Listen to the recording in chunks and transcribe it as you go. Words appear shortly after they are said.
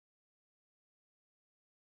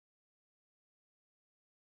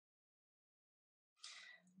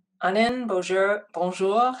Anin, bonjour,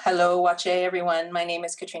 bonjour, hello, wache everyone. My name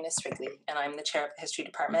is Katrina Strigley, and I'm the chair of the history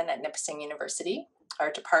department at Nipissing University.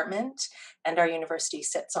 Our department and our university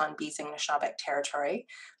sits on Bising Nishnawbek territory,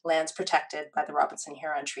 lands protected by the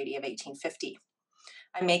Robinson-Huron Treaty of 1850.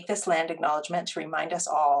 I make this land acknowledgement to remind us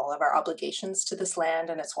all of our obligations to this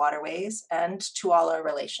land and its waterways, and to all our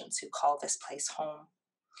relations who call this place home.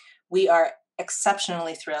 We are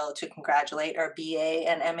exceptionally thrilled to congratulate our BA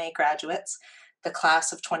and MA graduates, the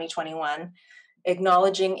class of 2021,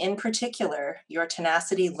 acknowledging in particular your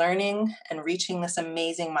tenacity learning and reaching this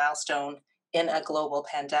amazing milestone in a global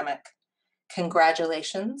pandemic.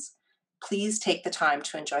 Congratulations. Please take the time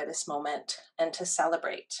to enjoy this moment and to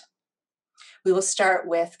celebrate. We will start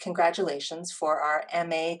with congratulations for our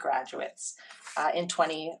MA graduates in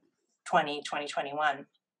 2020-2021.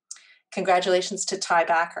 Congratulations to Ty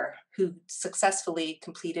Backer, who successfully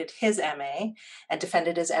completed his MA and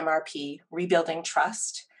defended his MRP, Rebuilding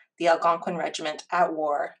Trust, the Algonquin Regiment at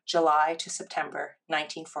War, July to September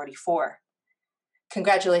 1944.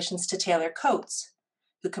 Congratulations to Taylor Coates,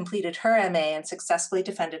 who completed her MA and successfully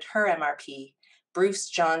defended her MRP, Bruce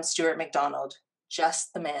John Stewart MacDonald,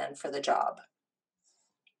 just the man for the job.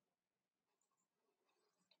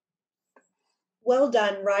 Well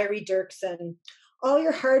done, Ryrie Dirksen. All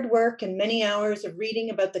your hard work and many hours of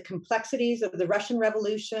reading about the complexities of the Russian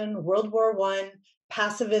Revolution, World War I,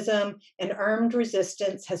 pacifism, and armed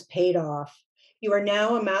resistance has paid off. You are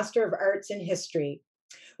now a Master of Arts in History.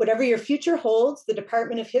 Whatever your future holds, the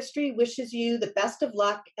Department of History wishes you the best of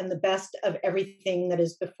luck and the best of everything that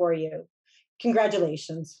is before you.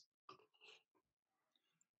 Congratulations.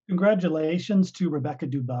 Congratulations to Rebecca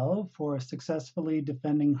Dubow for successfully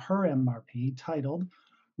defending her MRP titled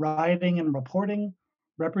Rioting and Reporting,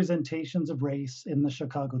 Representations of Race in the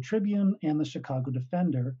Chicago Tribune and the Chicago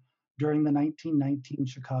Defender during the 1919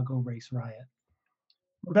 Chicago race riot.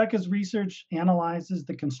 Rebecca's research analyzes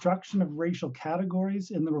the construction of racial categories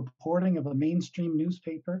in the reporting of a mainstream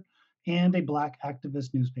newspaper and a Black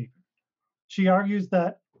activist newspaper. She argues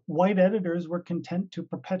that white editors were content to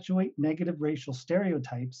perpetuate negative racial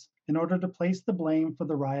stereotypes in order to place the blame for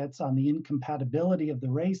the riots on the incompatibility of the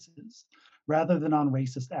races rather than on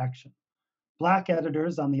racist action. Black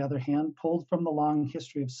editors, on the other hand, pulled from the long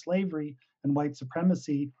history of slavery and white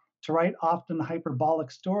supremacy to write often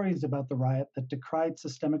hyperbolic stories about the riot that decried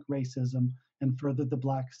systemic racism and furthered the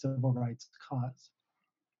Black civil rights cause.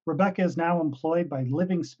 Rebecca is now employed by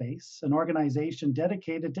Living Space, an organization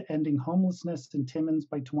dedicated to ending homelessness in Timmins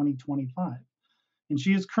by 2025. And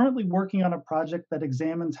she is currently working on a project that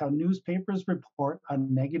examines how newspapers report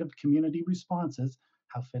on negative community responses,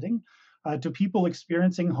 how fitting, to people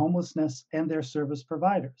experiencing homelessness and their service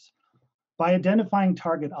providers. By identifying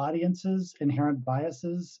target audiences, inherent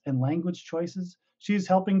biases, and language choices, she is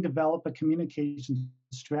helping develop a communication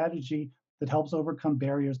strategy that helps overcome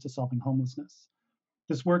barriers to solving homelessness.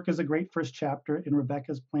 This work is a great first chapter in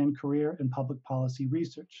Rebecca's planned career in public policy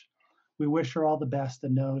research. We wish her all the best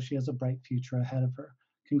and know she has a bright future ahead of her.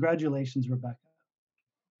 Congratulations, Rebecca.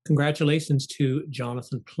 Congratulations to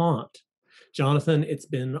Jonathan Plant. Jonathan, it's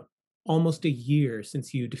been almost a year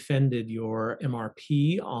since you defended your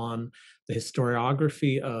MRP on the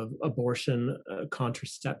historiography of abortion,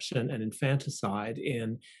 contraception, and infanticide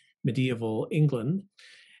in medieval England.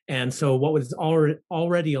 And so what was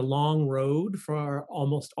already a long road for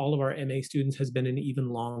almost all of our MA students has been an even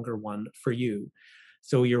longer one for you.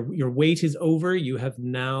 So your wait is over. You have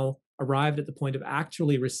now arrived at the point of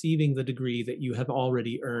actually receiving the degree that you have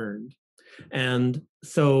already earned. And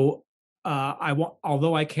so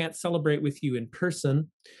although I can't celebrate with you in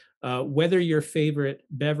person, whether your favorite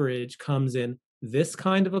beverage comes in this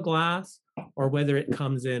kind of a glass or whether it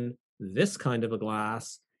comes in this kind of a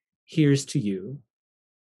glass, here's to you.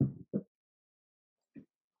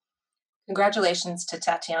 Congratulations to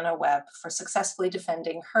Tatiana Webb for successfully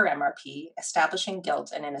defending her MRP, Establishing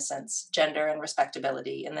Guilt and Innocence, Gender and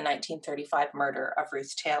Respectability in the 1935 Murder of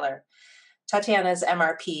Ruth Taylor. Tatiana's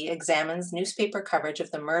MRP examines newspaper coverage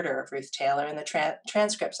of the murder of Ruth Taylor and the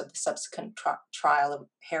transcripts of the subsequent trial of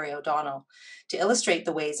Harry O'Donnell to illustrate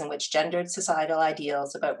the ways in which gendered societal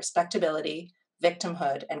ideals about respectability,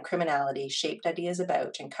 victimhood, and criminality shaped ideas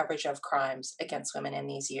about and coverage of crimes against women in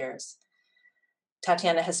these years.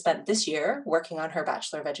 Tatiana has spent this year working on her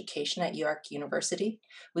Bachelor of Education at York University.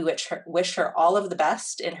 We wish her all of the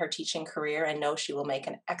best in her teaching career and know she will make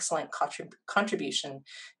an excellent contribution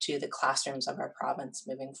to the classrooms of our province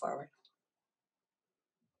moving forward.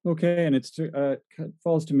 Okay, and it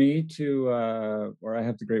falls to me to, or I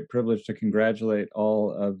have the great privilege to congratulate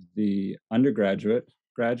all of the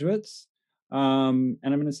graduates. And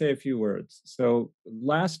I'm going to say a few words. So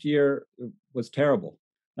last year was terrible.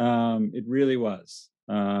 It really was.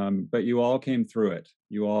 But you all came through it.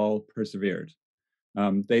 You all persevered.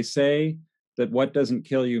 They say that what doesn't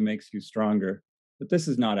kill you makes you stronger, but this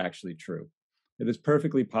is not actually true. It is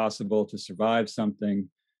perfectly possible to survive something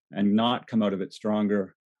and not come out of it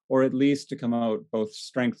stronger, or at least to come out both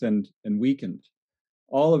strengthened and weakened.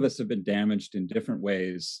 All of us have been damaged in different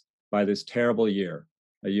ways by this terrible year,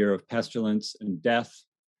 a year of pestilence and death,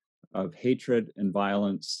 of hatred and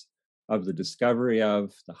violence, of the discovery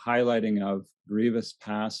of, the highlighting of grievous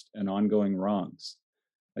past and ongoing wrongs.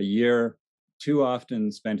 A year too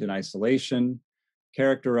often spent in isolation,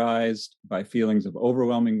 characterized by feelings of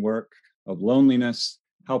overwhelming work, of loneliness,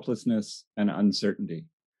 helplessness, and uncertainty.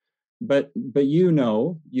 But you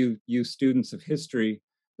know, you students of history,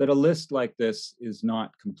 that a list like this is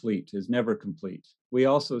not complete, is never complete. We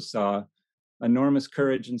also saw enormous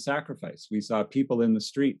courage and sacrifice. We saw people in the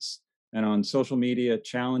streets and on social media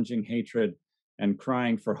challenging hatred and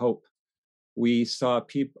crying for hope. We saw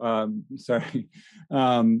people,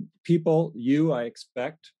 people, you, I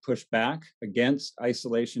expect, push back against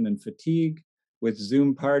isolation and fatigue with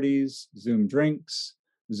Zoom parties, Zoom drinks,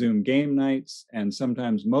 Zoom game nights, and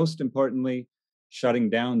sometimes most importantly, shutting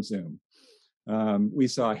down Zoom. We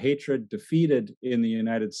saw hatred defeated in the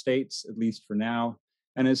United States, at least for now.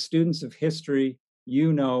 And as students of history,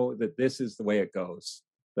 you know that this is the way it goes,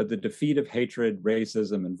 that the defeat of hatred,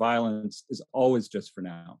 racism, and violence is always just for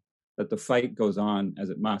now, that the fight goes on as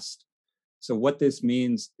it must. So what this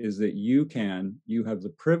means is that you have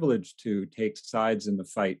the privilege to take sides in the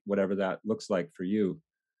fight, whatever that looks like for you.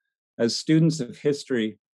 As students of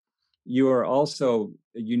history, you are also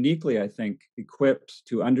uniquely, I think, equipped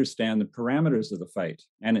to understand the parameters of the fight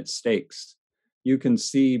and its stakes. You can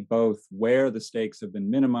see both where the stakes have been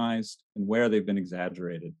minimized and where they've been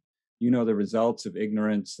exaggerated. You know the results of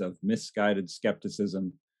ignorance, of misguided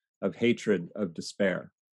skepticism, of hatred, of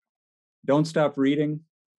despair. Don't stop reading.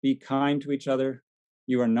 Be kind to each other.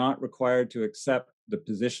 You are not required to accept the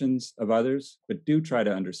positions of others, but do try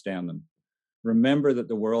to understand them. Remember that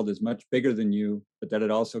the world is much bigger than you, but that it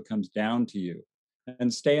also comes down to you.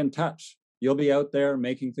 And stay in touch. You'll be out there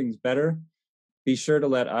making things better. Be sure to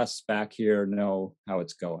let us back here know how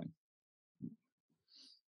it's going.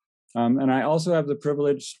 And I also have the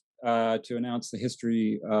privilege to announce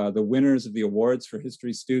the winners of the awards for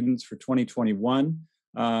history students for 2021.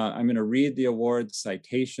 I'm going to read the award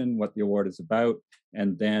citation, what the award is about,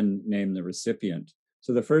 and then name the recipient.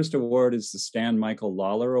 So the first award is the Stan Michael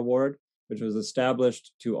Lawler Award, which was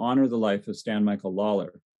established to honor the life of Stan Michael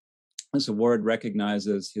Lawler. This award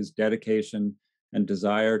recognizes his dedication and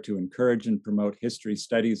desire to encourage and promote history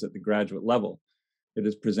studies at the graduate level. It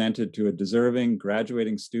is presented to a deserving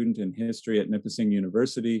graduating student in history at Nipissing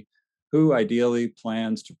University who ideally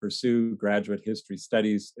plans to pursue graduate history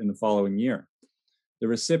studies in the following year. The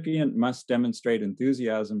recipient must demonstrate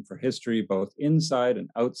enthusiasm for history both inside and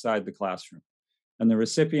outside the classroom. And the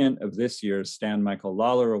recipient of this year's Stan Michael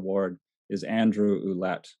Lawler Award is Andrew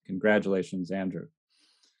Ouellette. Congratulations, Andrew.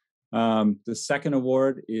 The second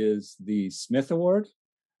award is the Smith Award,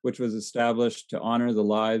 which was established to honor the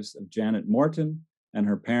lives of Janet Morton and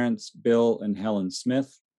her parents, Bill and Helen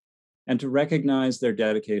Smith, and to recognize their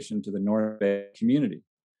dedication to the North Bay community.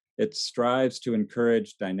 It strives to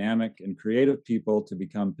encourage dynamic and creative people to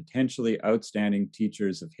become potentially outstanding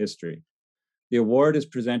teachers of history. The award is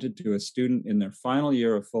presented to a student in their final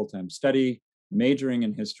year of full-time study, majoring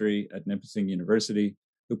in history at Nipissing University,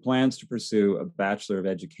 who plans to pursue a Bachelor of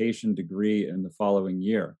Education degree in the following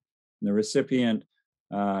year. And the recipient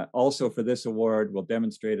also for this award will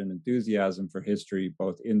demonstrate an enthusiasm for history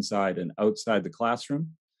both inside and outside the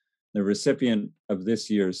classroom. The recipient of this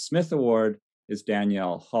year's Smith Award is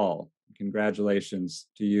Danielle Hall. Congratulations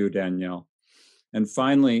to you, Danielle. And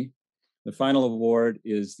finally, the final award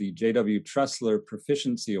is the J.W. Trussler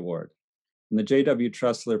Proficiency Award. And the J.W.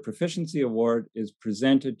 Trussler Proficiency Award is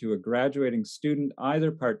presented to a graduating student,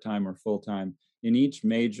 either part-time or full-time, in each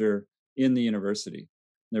major in the university.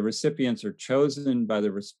 The recipients are chosen by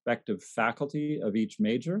the respective faculty of each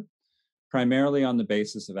major, primarily on the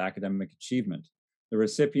basis of academic achievement. The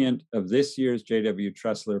recipient of this year's J.W.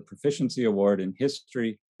 Trussler Proficiency Award in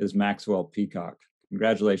History is Maxwell Peacock.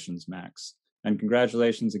 Congratulations, Max. And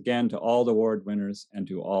congratulations again to all the award winners and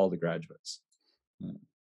to all the graduates.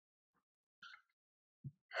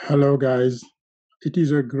 Hello, guys. It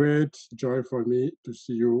is a great joy for me to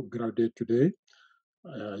see you graduate today.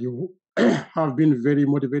 You have been very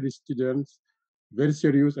motivated students, very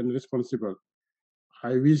serious and responsible.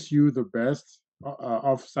 I wish you the best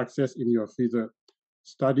of success in your future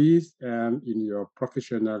studies and in your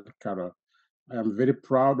professional career. I am very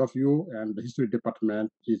proud of you, and the history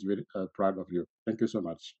department is very proud of you. Thank you so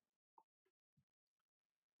much.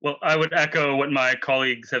 Well, I would echo what my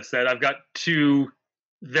colleagues have said. I've got two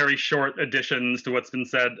very short additions to what's been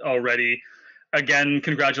said already. Again,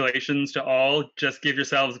 congratulations to all. Just give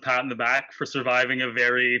yourselves a pat on the back for surviving a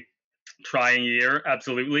very trying year,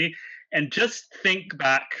 absolutely. And just think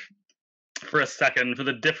back for a second for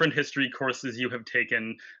the different history courses you have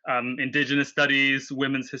taken. Indigenous studies,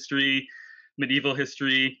 women's history, medieval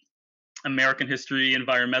history, American history,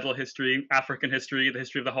 environmental history, African history, the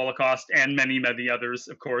history of the Holocaust, and many, many others,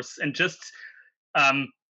 of course. And just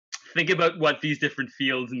think about what these different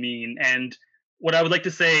fields mean. And what I would like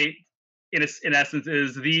to say, in essence,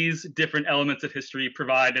 is these different elements of history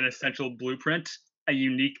provide an essential blueprint, a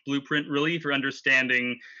unique blueprint, really, for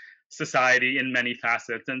understanding society in many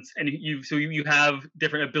facets. And you have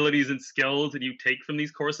different abilities and skills that you take from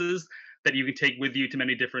these courses that you can take with you to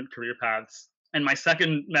many different career paths. And my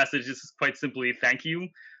second message is quite simply thank you.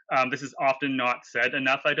 This is often not said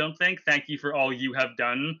enough, I don't think. Thank you for all you have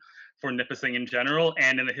done for Nipissing in general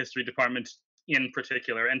and in the history department in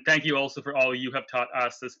particular. And thank you also for all you have taught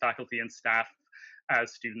us as faculty and staff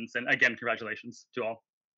as students. And again, congratulations to all.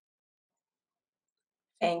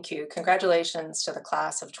 Thank you. Congratulations to the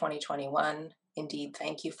class of 2021. Indeed,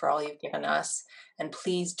 thank you for all you've given us. And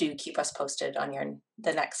please do keep us posted on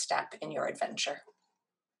the next step in your adventure.